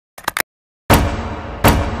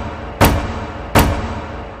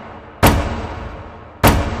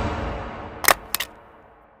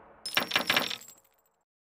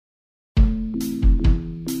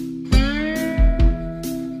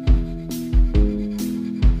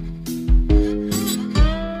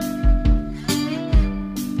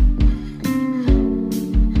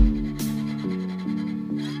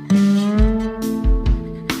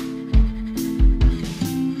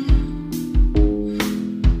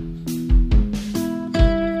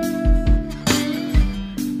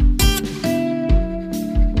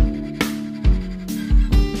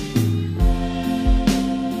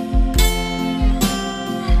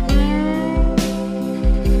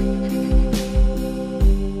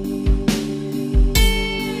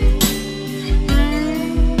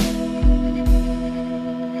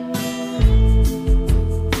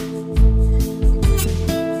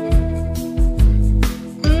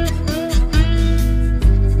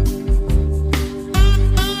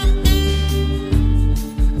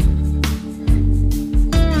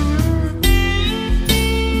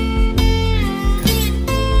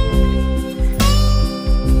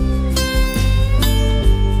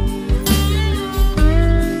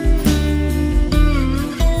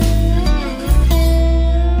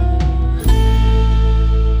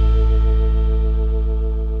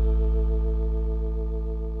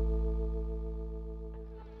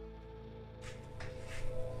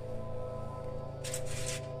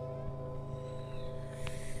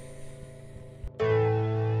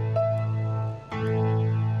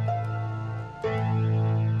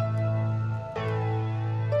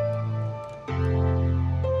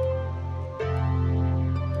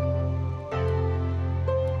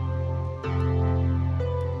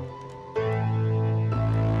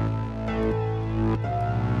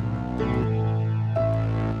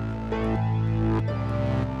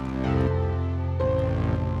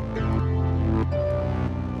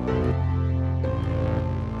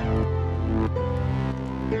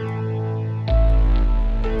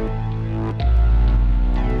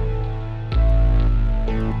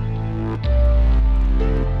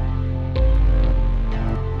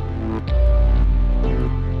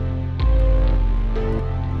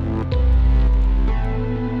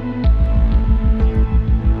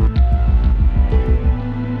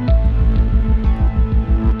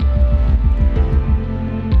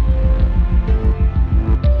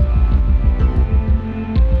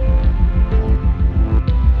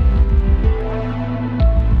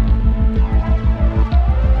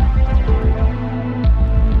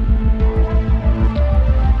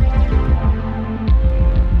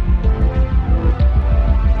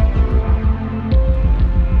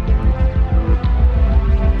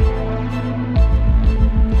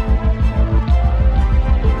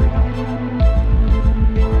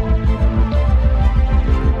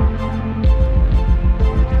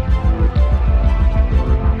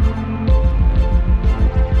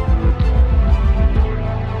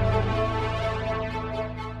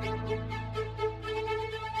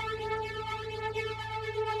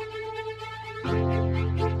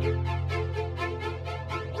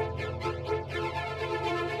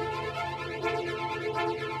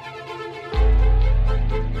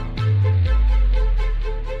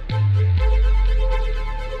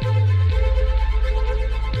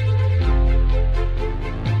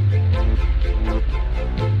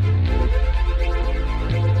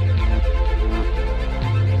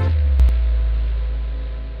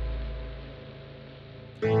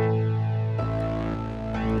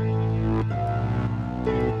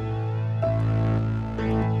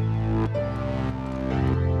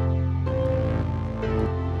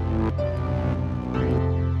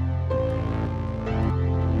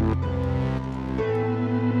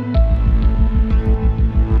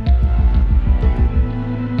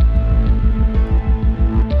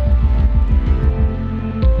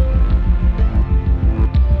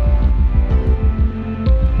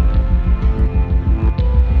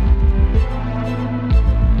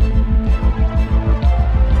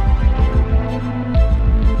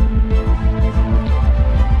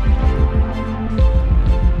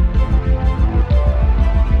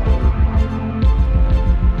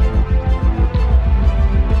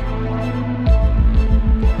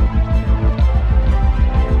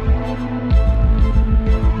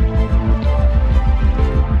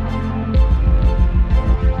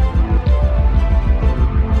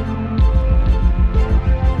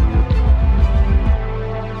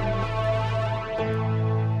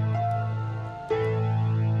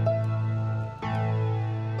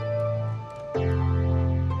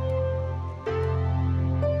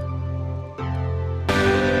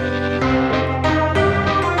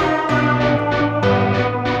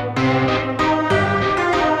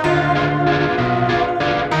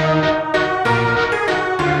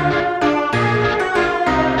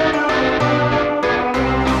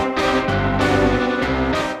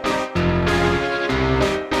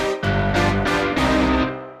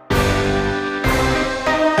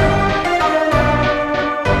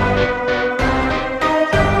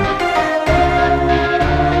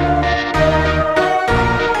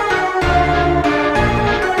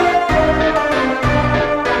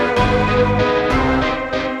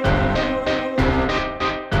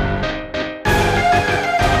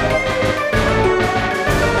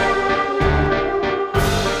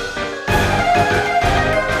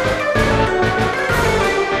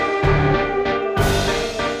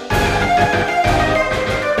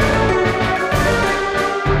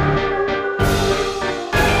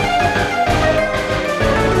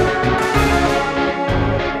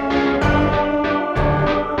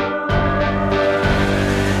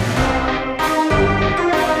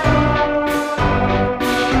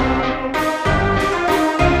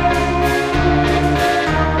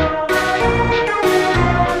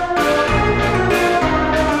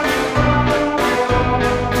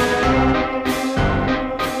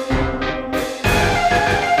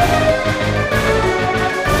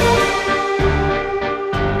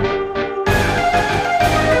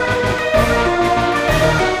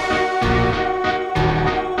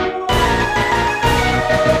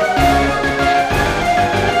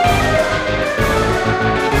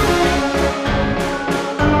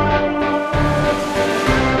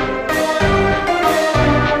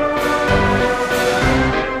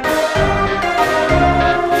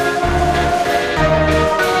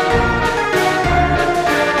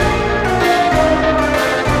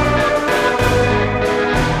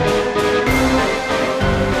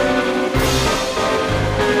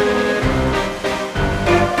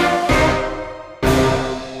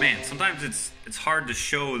Man, sometimes it's hard to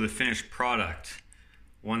show the finished product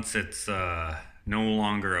once it's no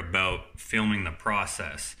longer about filming the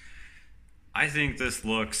process. I think this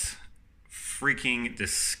looks freaking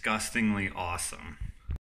disgustingly awesome.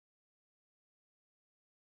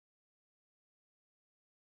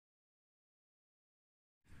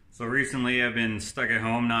 So recently I've been stuck at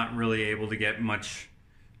home, not really able to get much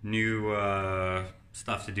new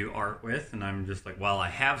stuff to do art with, and I'm just like, well, I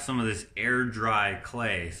have some of this air dry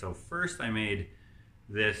clay. So first I made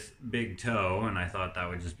this big toe, and I thought that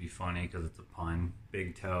would just be funny because it's a pun.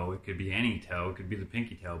 Big toe, it could be any toe, it could be the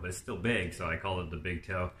pinky toe, but it's still big, so I called it the big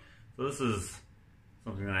toe. So this is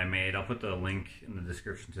something that I made. I'll put the link in the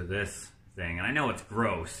description to this thing, and I know it's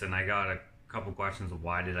gross, and I got a couple questions of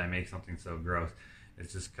why did I make something so gross.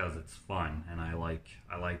 It's just because it's fun, and I like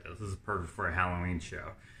this. This is perfect for a Halloween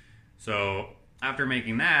show. So after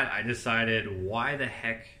making that, I decided, why the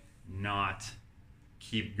heck not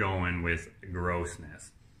keep going with grossness?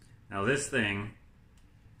 Now this thing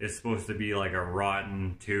is supposed to be like a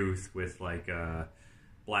rotten tooth with like a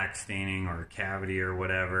black staining or a cavity or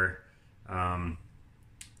whatever. I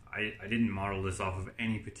didn't model this off of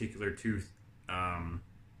any particular tooth. I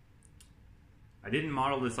didn't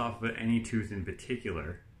model this off of any tooth in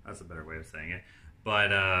particular. That's a better way of saying it.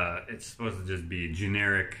 But it's supposed to just be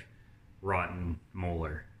generic rotten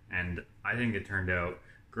molar. And I think it turned out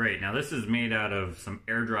great. Now this is made out of some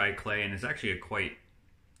air dry clay, and it's actually a quite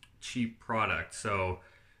cheap product. So,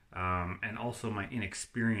 and also my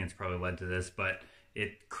inexperience probably led to this, but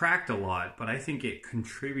it cracked a lot, but I think it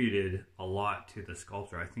contributed a lot to the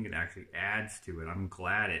sculpture. I think it actually adds to it. I'm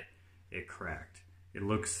glad it cracked. It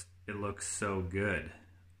looks so good,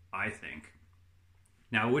 I think.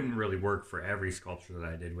 Now, it wouldn't really work for every sculpture that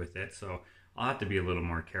I did with it, so I'll have to be a little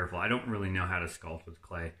more careful. I don't really know how to sculpt with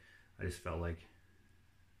clay. I just felt like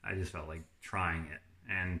trying it,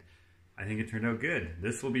 and I think it turned out good.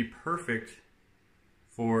 This will be perfect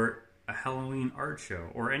for a Halloween art show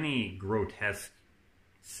or any grotesque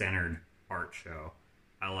centered art show.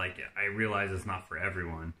 I like it. I realize it's not for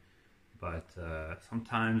everyone, but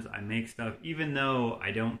sometimes I make stuff even though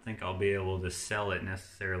I don't think I'll be able to sell it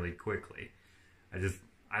necessarily quickly. I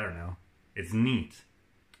don't know. It's neat,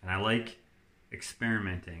 and I like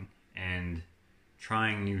experimenting and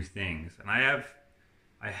trying new things. And I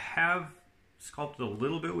have sculpted a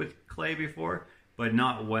little bit with clay before, but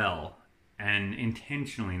not well, and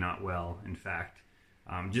intentionally not well, in fact.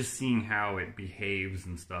 Just seeing how it behaves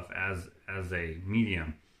and stuff as a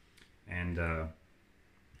medium. And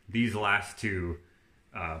these last two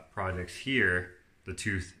projects here, the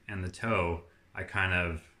tooth and the toe, I kind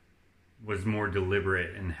of was more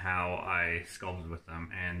deliberate in how I sculpted with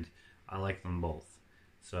them, and I like them both.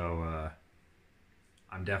 So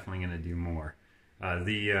I'm definitely going to do more.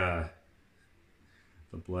 The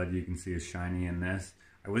blood you can see is shiny in this.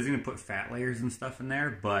 I was going to put fat layers and stuff in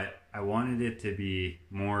there, but I wanted it to be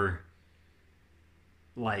more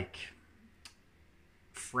like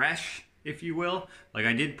fresh, if you will. Like,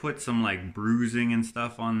 I did put some like bruising and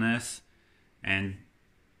stuff on this, and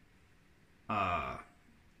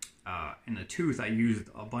in the tooth I used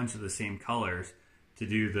a bunch of the same colors to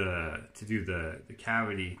do the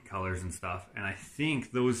cavity colors and stuff, and I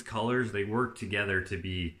think those colors, they work together to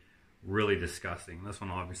be really disgusting. This one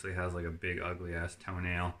obviously has like a big ugly ass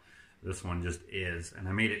toenail. This one just is, and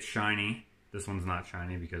I made it shiny. This one's not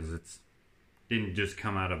shiny because it's didn't just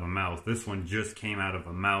come out of a mouth. This one just came out of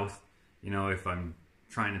a mouth, you know, if I'm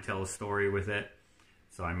trying to tell a story with it.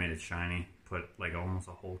 So I made it shiny, put like almost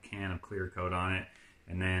a whole can of clear coat on it,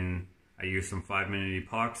 and then I used some 5-minute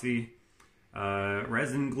epoxy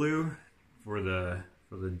resin glue for the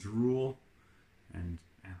drool, and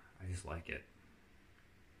yeah, I just like it.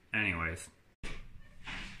 Anyways,